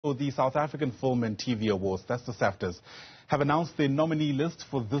So the South African Film and TV Awards, that's the SAFTAs, have announced their nominee list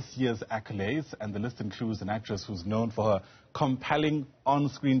for this year's accolades, and the list includes an actress who's known for her compelling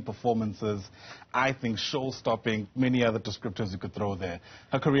on-screen performances, I think show-stopping, many other descriptors you could throw there.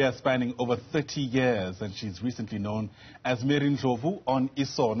 Her career spanning over 30 years, and she's recently known as Mary Ndlovu on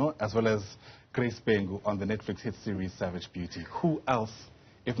Isono, as well as Grace Bhengu on the Netflix hit series Savage Beauty. Who else,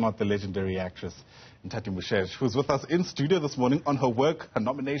 if not the legendary actress Nthati Moshesh, who's with us in studio this morning on her work, her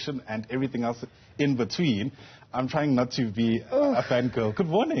nomination, and everything else in between. I'm trying not to be a fangirl. Good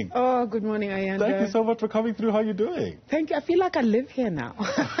morning. Oh, good morning, Ayanda. Thank you so much for coming through. How are you doing? Thank you. I feel like I live here now.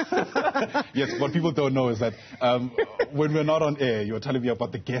 Yes, what people don't know is that when we're not on air, you're telling me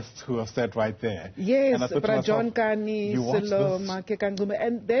about the guests who have sat right there. Yes, John Kani, Silo, Makekanguma,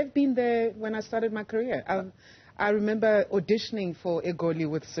 and they've been there when I started my career. I remember auditioning for Egoli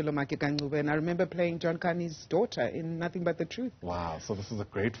with Silo Makekangube, and I remember playing John Kani's daughter in Nothing But the Truth. Wow, so this is a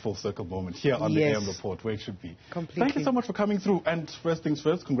great full circle moment here on the AM Report, where it should be. Completely. Thank you so much for coming through. And first things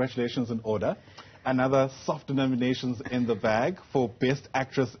first, congratulations in order. Another SAFTA nominations in the bag for Best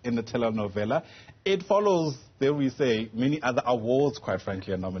Actress in a Telenovela. It follows, dare we say, many other awards, quite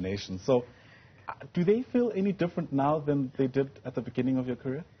frankly, and nominations. So do they feel any different now than they did at the beginning of your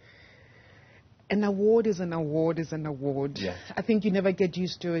career? An award is an award is an award. Yeah. I think you never get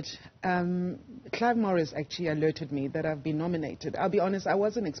used to it. Clive Morris actually alerted me that I've been nominated. I'll be honest, I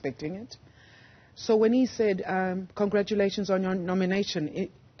wasn't expecting it. So when he said, congratulations on your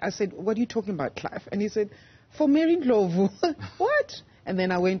nomination, I said, what are you talking about, Clive? And he said, for Mary Ndlovu. What? And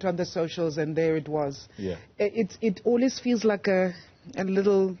then I went on the socials and there it was. Yeah. It always feels like a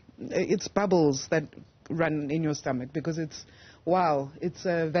little, it's bubbles that run in your stomach because it's, wow, it's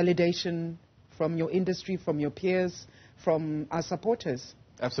a validation from your industry, from your peers, from our supporters.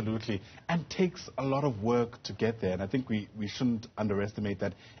 Absolutely. And takes a lot of work to get there. And I think we shouldn't underestimate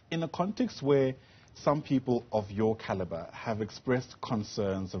that. In a context where some people of your caliber have expressed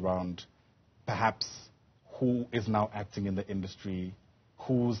concerns around perhaps who is now acting in the industry,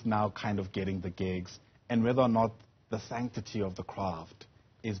 who's now kind of getting the gigs, and whether or not the sanctity of the craft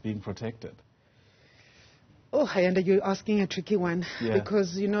is being protected. Oh, Ayanda, you're asking a tricky one. Yeah.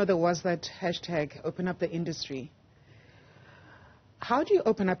 Because, you know, there was that hashtag, open up the industry. How do you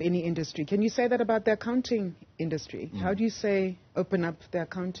open up any industry? Can you say that about the accounting industry? How do you say open up the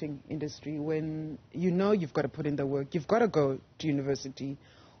accounting industry when you know you've got to put in the work? You've got to go to university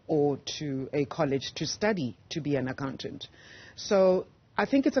or to a college to study to be an accountant. So I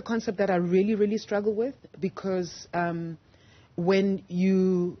think it's a concept that I really, really struggle with because when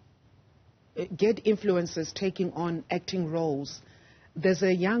you get influencers taking on acting roles. There's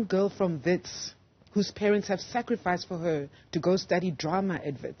a young girl from Wits whose parents have sacrificed for her to go study drama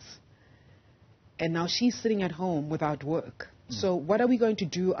at Wits. And now she's sitting at home without work. So what are we going to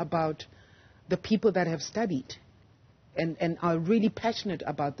do about the people that have studied and are really passionate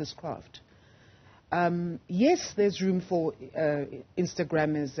about this craft? Yes, there's room for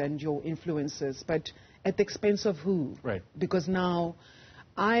Instagrammers and your influencers, but at the expense of who? Right. Because now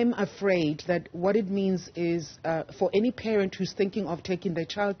I'm afraid that what it means is for any parent who's thinking of taking their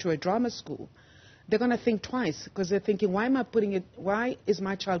child to a drama school, they're going to think twice because they're thinking, why is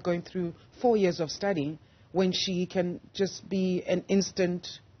my child going through 4 years of studying when she can just be an instant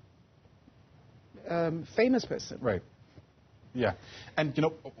famous person? Right. Yeah. And, you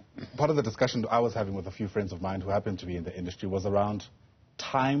know, part of the discussion I was having with a few friends of mine who happen to be in the industry was around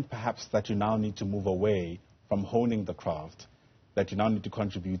time perhaps that you now need to move away from honing the craft, that you now need to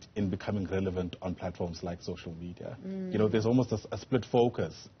contribute in becoming relevant on platforms like social media. You know, there's almost a split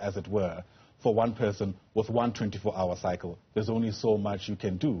focus, as it were, for one person with one 24-hour cycle. There's only so much you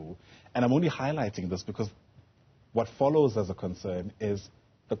can do. And I'm only highlighting this because what follows as a concern is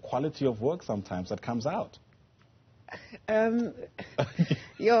the quality of work sometimes that comes out. So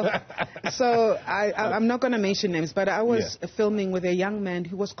I'm not going to mention names, but I was filming with a young man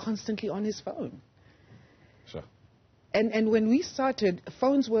who was constantly on his phone. Sure. And when we started,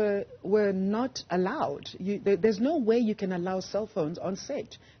 phones were not allowed. There's no way you can allow cell phones on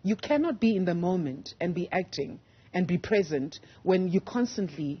set. You cannot be in the moment and be acting and be present when you're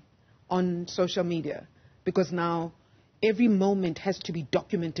constantly on social media, because now every moment has to be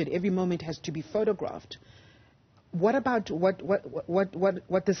documented, every moment has to be photographed. What about what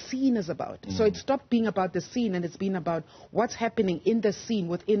the scene is about? So it stopped being about the scene and it's been about what's happening in the scene,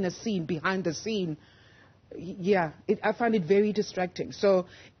 within the scene, behind the scene. Yeah, I find it very distracting. So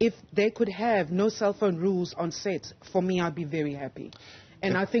if they could have no cell phone rules on set, for me, I'd be very happy.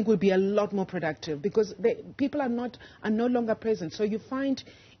 And I think we'll be a lot more productive because people are no longer present. So you find,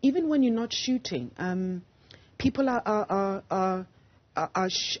 even when you're not shooting, people are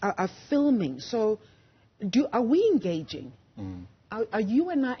are filming. So are we engaging? Are you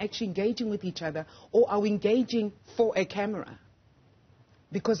and I actually engaging with each other, or are we engaging for a camera?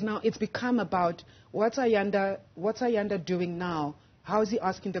 Because now it's become about what's Ayanda doing now? How is he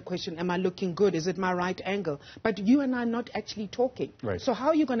asking the question, am I looking good? Is it my right angle? But you and I are not actually talking. Right. So how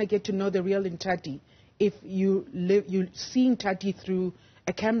are you going to get to know the real Nthati if you're seeing Nthati through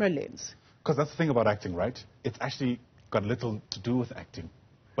a camera lens? Because that's the thing about acting, right? It's actually got little to do with acting,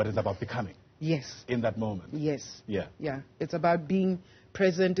 but it's about becoming. Yes. In that moment. Yes. Yeah. Yeah. It's about being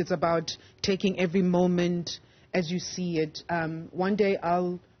present. It's about taking every moment as you see it. One day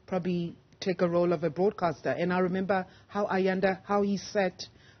I'll probably take a role of a broadcaster, and I remember how how he sat.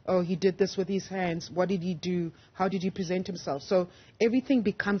 Oh, he did this with his hands. What did he do? How did he present himself? So everything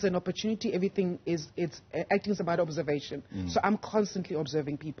becomes an opportunity. Everything acting is about observation. So I'm constantly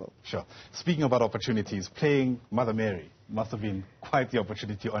observing people. Sure. Speaking about opportunities, playing Mother Mary must have been quite the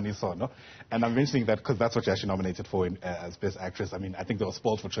opportunity on Isono. And I'm mentioning that because that's what you're actually nominated for as Best Actress. I mean, I think they were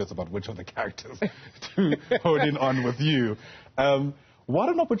spoiled for choice about which of the characters to hone in on with you. What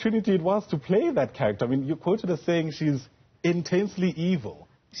an opportunity it was to play that character. I mean, you're quoted as saying she's intensely evil.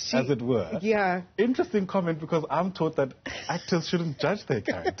 As it were. Yeah. Interesting comment, because I'm taught that actors shouldn't judge their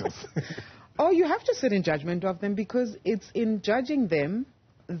characters. Oh, you have to sit in judgment of them, because it's in judging them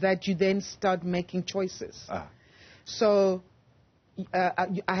that you then start making choices. So I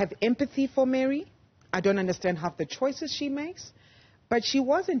have empathy for Mary. I don't understand half the choices she makes, but she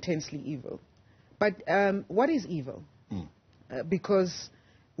was intensely evil. But what is evil? Because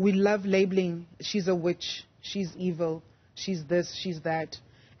we love labeling, she's a witch, she's evil, she's this, she's that.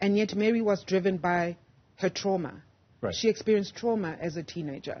 And yet Mary was driven by her trauma. Right. She experienced trauma as a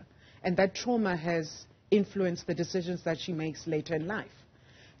teenager. And that trauma has influenced the decisions that she makes later in life.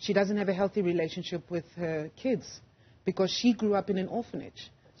 She doesn't have a healthy relationship with her kids because she grew up in an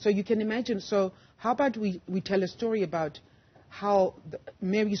orphanage. So you can imagine. So how about we tell a story about how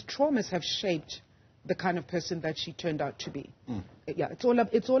Mary's traumas have shaped the kind of person that she turned out to be. Yeah,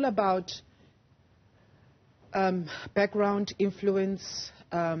 it's all about background, influence,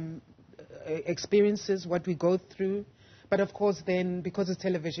 experiences, what we go through. But of course, then, because it's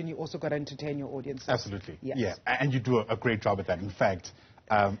television, you also got to entertain your audience. Absolutely. Yes. Yeah, and you do a great job at that. In fact,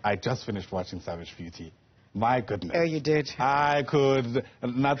 I just finished watching Savage Beauty. My goodness. Oh, you did.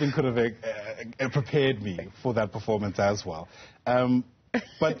 Nothing could have prepared me for that performance as well.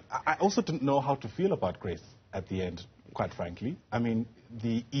 But I also didn't know how to feel about Grace at the end, quite frankly. I mean,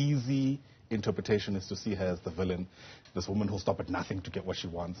 the easy interpretation is to see her as the villain, this woman who'll stop at nothing to get what she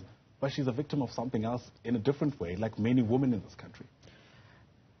wants. But she's a victim of something else in a different way, like many women in this country.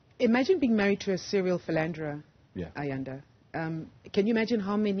 Imagine being married to a serial philanderer, yeah. Ayanda. Can you imagine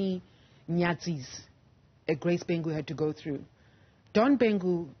how many Nyathis Grace Bhengu had to go through? Don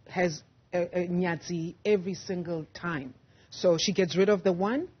Bhengu has a Nyathi every single time. So she gets rid of the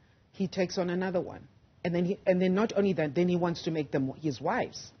one, he takes on another one. And then not only that, then he wants to make them his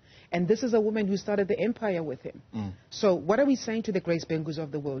wives. And this is a woman who started the empire with him. So what are we saying to the Grace Bhengus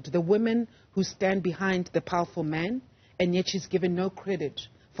of the world? The women who stand behind the powerful man, and yet she's given no credit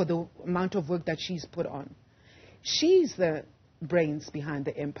for the amount of work that she's put on. She's the brains behind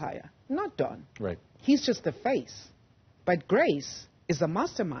the empire, not Don. Right. He's just the face. But Grace is the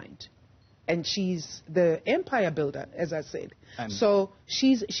mastermind. And she's the empire builder, as I said. And so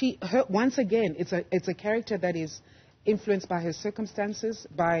once again, it's a character that is influenced by her circumstances,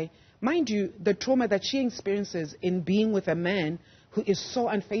 by, mind you, the trauma that she experiences in being with a man who is so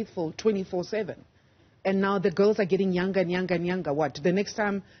unfaithful 24/7. And now the girls are getting younger and younger and younger. What? The next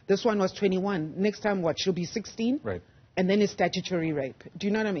time, this one was 21. Next time, what? She'll be 16? Right. And then it's statutory rape. Do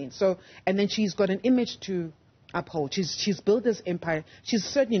you know what I mean? So, and then she's got an image to uphold. She's built this empire. She's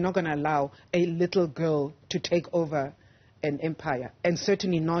certainly not going to allow a little girl to take over an empire, and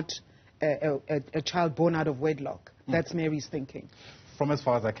certainly not a child born out of wedlock. That's Mary's thinking. From as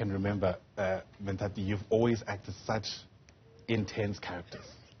far as I can remember, Nthati, you've always acted such intense characters.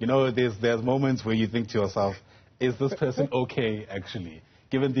 You know, there's moments where you think to yourself, is this person okay, actually,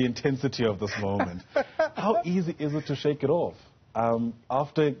 given the intensity of this moment? How easy is it to shake it off?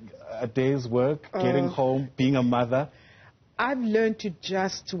 After a day's work, getting home, being a mother? I've learned to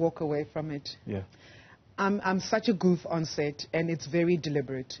just walk away from it. Yeah. I'm such a goof on set, and it's very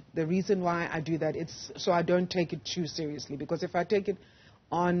deliberate. The reason why I do that, it's so I don't take it too seriously, because if I take it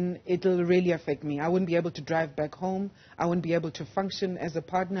on, it'll really affect me. I wouldn't be able to drive back home. I wouldn't be able to function as a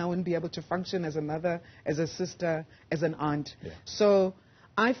partner. I wouldn't be able to function as a mother, as a sister, as an aunt. Yeah. So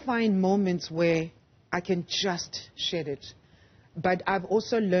I find moments where I can just shed it. But I've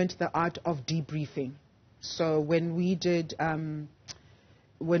also learned the art of debriefing. So when we did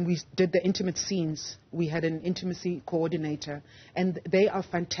when we did the intimate scenes, we had an intimacy coordinator, and they are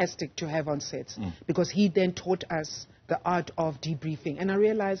fantastic to have on sets because he then taught us the art of debriefing. And I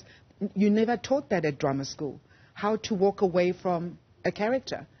realized you never taught that at drama school, how to walk away from a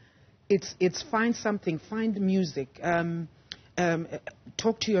character. It's find something, find music,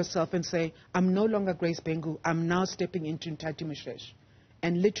 talk to yourself and say, I'm no longer Grace Bhengu, I'm now stepping into Nthati Moshesh.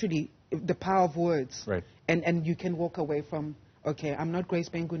 And literally, the power of words. Right. And you can walk away from, okay, I'm not Grace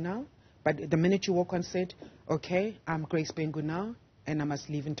Bhengu now, but the minute you walk on set, okay, I'm Grace Bhengu now, and I must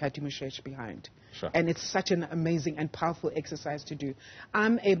leave Nthati Moshesh behind. Sure. And it's such an amazing and powerful exercise to do.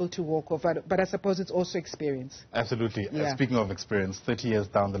 I'm able to walk off, but I suppose it's also experience. Absolutely. Yeah. Speaking of experience, 30 years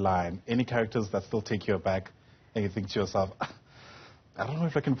down the line, any characters that still take you aback and you think to yourself, I don't know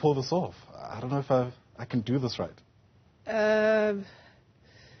if I can pull this off. I don't know if I can do this right.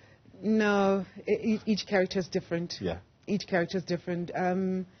 No, each character is different. Yeah. Each character is different.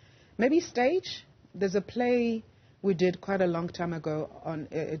 Maybe stage. There's a play we did quite a long time ago on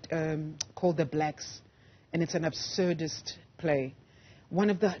called The Blacks, and it's an absurdist play. One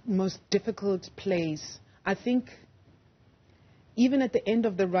of the most difficult plays. I think even at the end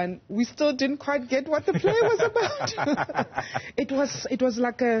of the run, we still didn't quite get what the play was about. It was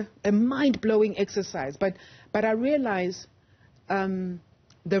like a mind-blowing exercise. But I realized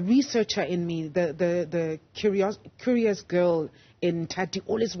the researcher in me, the curious girl in Nthati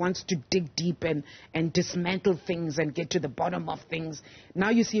always wants to dig deep and dismantle things and get to the bottom of things. Now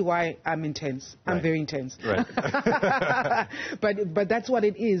you see why I'm intense. Right. I'm very intense. Right. but that's what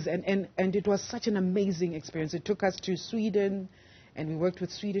it is. And it was such an amazing experience. It took us to Sweden, and we worked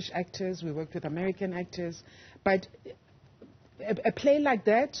with Swedish actors. We worked with American actors. But a play like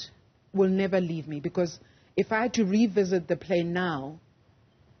that will never leave me, because if I had to revisit the play now,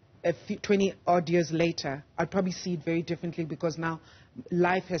 20 odd years later, I'd probably see it very differently, because now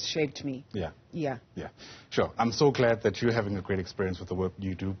life has shaped me. Yeah. Yeah. Yeah. Sure. I'm so glad that you're having a great experience with the work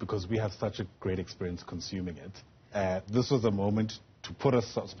you do, because we have such a great experience consuming it. This was a moment to put a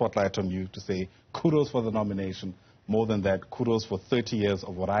spotlight on you, to say kudos for the nomination. More than that, kudos for 30 years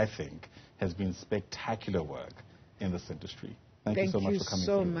of what I think has been spectacular work in this industry. Thank you so much for coming. Thank you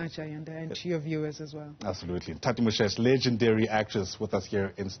so much, Ayanda, and to your viewers as well. Absolutely. Nthati Moshesh, legendary actress, with us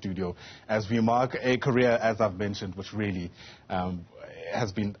here in studio as we mark a career, as I've mentioned, which really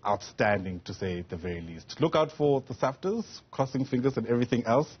has been outstanding, to say the very least. Look out for the SAFTAs, crossing fingers and everything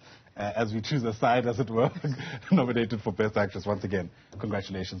else, as we choose a side, as it were, nominated for Best Actress. Once again,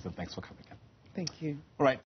 congratulations and thanks for coming in. Thank you. All right.